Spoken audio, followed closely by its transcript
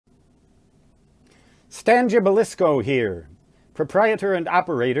Stan Gibilisco here, proprietor and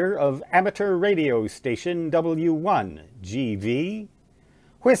operator of amateur radio station W1GV,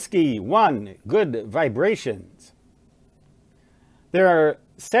 Whiskey 1 Good Vibrations. There are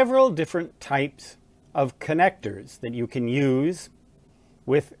several different types of connectors that you can use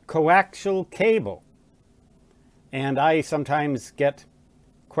with coaxial cable. And I sometimes get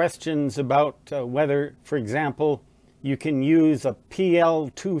questions about whether, for example, you can use a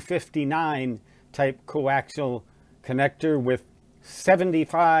PL259 type coaxial connector with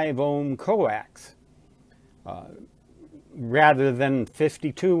 75 ohm coax rather than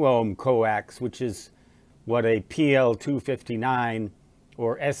 52 ohm coax, which is what a PL259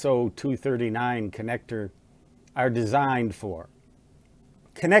 or SO239 connector are designed for.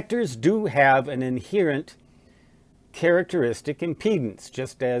 Connectors do have an inherent characteristic impedance,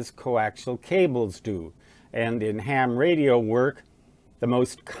 just as coaxial cables do. And in ham radio work, the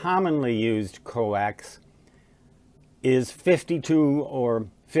most commonly used coax is 52 or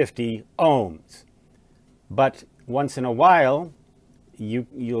 50 ohms. But once in a while,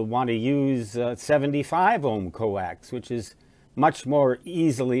 you'll want to use 75 ohm coax, which is much more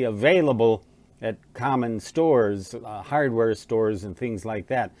easily available at common stores, hardware stores and things like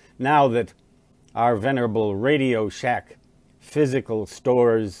that. Now that our venerable Radio Shack physical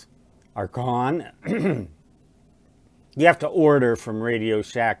stores are gone, you have to order from Radio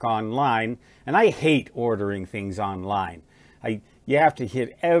Shack online, and I hate ordering things online. You have to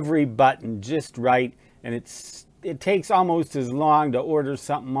hit every button just right, and it takes almost as long to order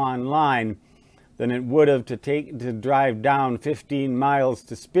something online than it would have to drive down 15 miles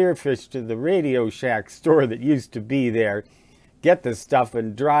to Spearfish to the Radio Shack store that used to be there, get the stuff,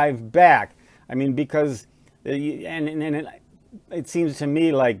 and drive back. I mean, because it seems to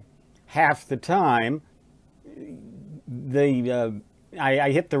me like half the time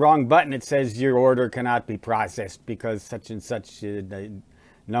I hit the wrong button. It says your order cannot be processed because such and such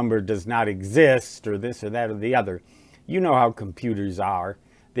number does not exist, or this or that or the other. You know how computers are.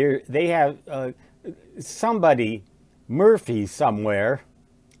 They have somebody, Murphy somewhere,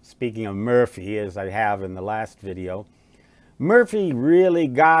 speaking of Murphy, as I have in the last video, Murphy really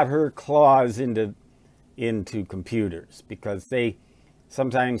got her claws into computers, because they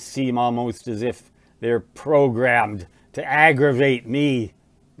sometimes seem almost as if they're programmed to aggravate me,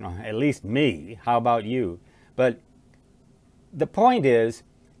 at least me. How about you? But the point is,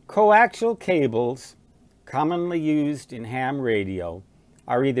 coaxial cables commonly used in ham radio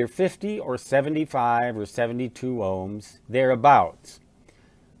are either 50 or 75 or 72 ohms, thereabouts,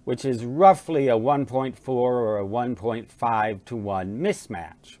 which is roughly a 1.4 or a 1.5 to 1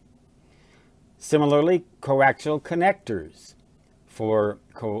 mismatch. Similarly, coaxial connectors for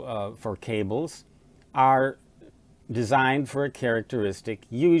cables are designed for a characteristic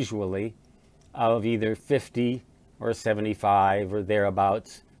usually of either 50 or 75 or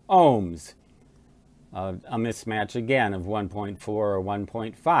thereabouts ohms, a mismatch again of 1.4 or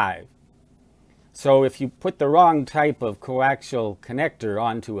 1.5. So if you put the wrong type of coaxial connector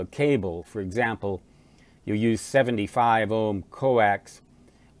onto a cable, for example, you use 75 ohm coax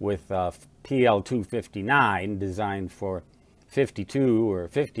with PL259 designed for 52 or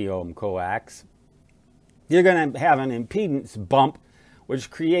 50 ohm coax, you're going to have an impedance bump which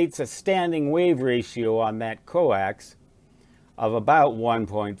creates a standing wave ratio on that coax of about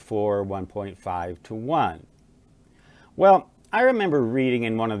 1.4, 1.5 to 1. Well, I remember reading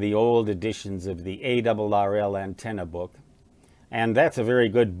in one of the old editions of the ARRL antenna book, and that's a very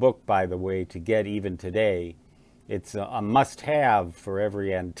good book, by the way, to get even today. It's a must-have for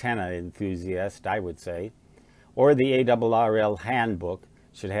every antenna enthusiast, I would say, or the ARRL handbook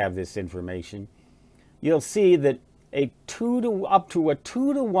should have this information. You'll see that up to a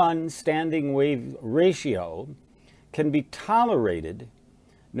 2 to 1 standing wave ratio can be tolerated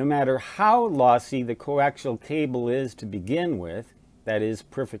no matter how lossy the coaxial cable is to begin with, that is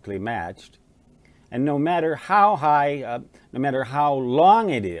perfectly matched, and no matter how high, no matter how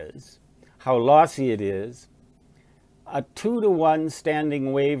long it is, how lossy it is, a 2 to 1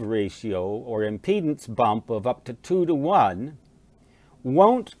 standing wave ratio or impedance bump of up to 2 to 1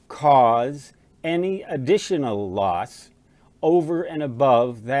 won't cause any additional loss over and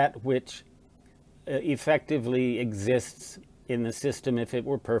above that which effectively exists in the system if it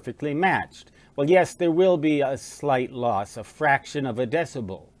were perfectly matched. Well, yes, there will be a slight loss, a fraction of a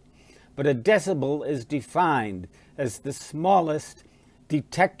decibel, but a decibel is defined as the smallest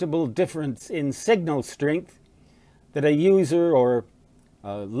detectable difference in signal strength that a user or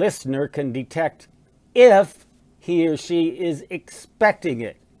a listener can detect if he or she is expecting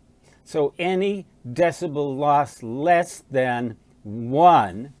it. So any decibel loss less than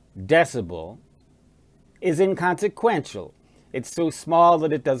 1 decibel is inconsequential. It's so small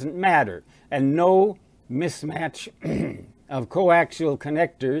that it doesn't matter. And no mismatch of coaxial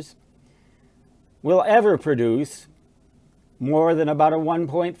connectors will ever produce more than about a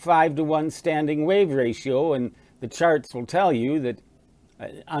 1.5 to 1 standing wave ratio, and the charts will tell you that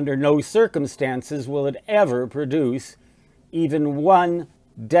under no circumstances will it ever produce even 1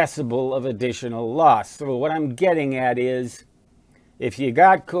 decibel of additional loss. So what I'm getting at is, if you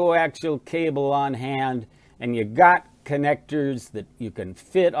got coaxial cable on hand and you got connectors that you can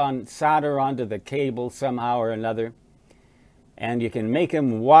solder onto the cable somehow or another, and you can make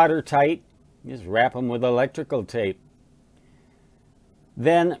them watertight, just wrap them with electrical tape,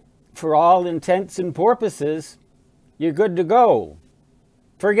 then for all intents and purposes, you're good to go.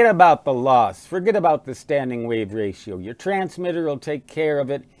 Forget about the loss. Forget about the standing wave ratio. Your transmitter will take care of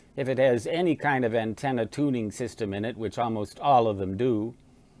it if it has any kind of antenna tuning system in it, which almost all of them do.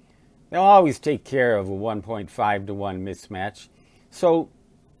 They'll always take care of a 1.5 to 1 mismatch. So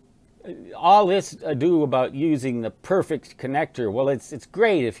all this ado about using the perfect connector, well, it's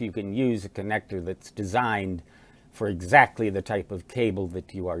great if you can use a connector that's designed for exactly the type of cable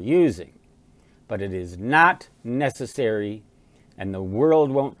that you are using. But it is not necessary, and the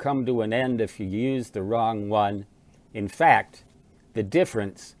world won't come to an end if you use the wrong one. In fact, the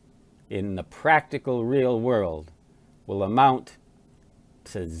difference in the practical real world will amount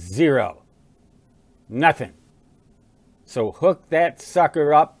to 0. Nothing. So hook that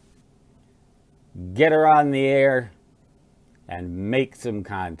sucker up, get her on the air, and make some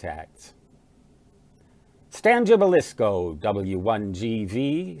contacts. Stan Gibilisco,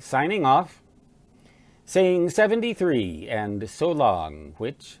 W1GV, signing off, saying 73 and so long,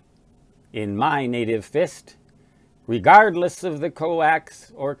 which, in my native fist, regardless of the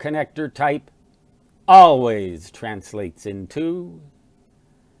coax or connector type, always translates into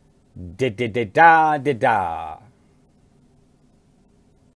da-da-da-da-da-da.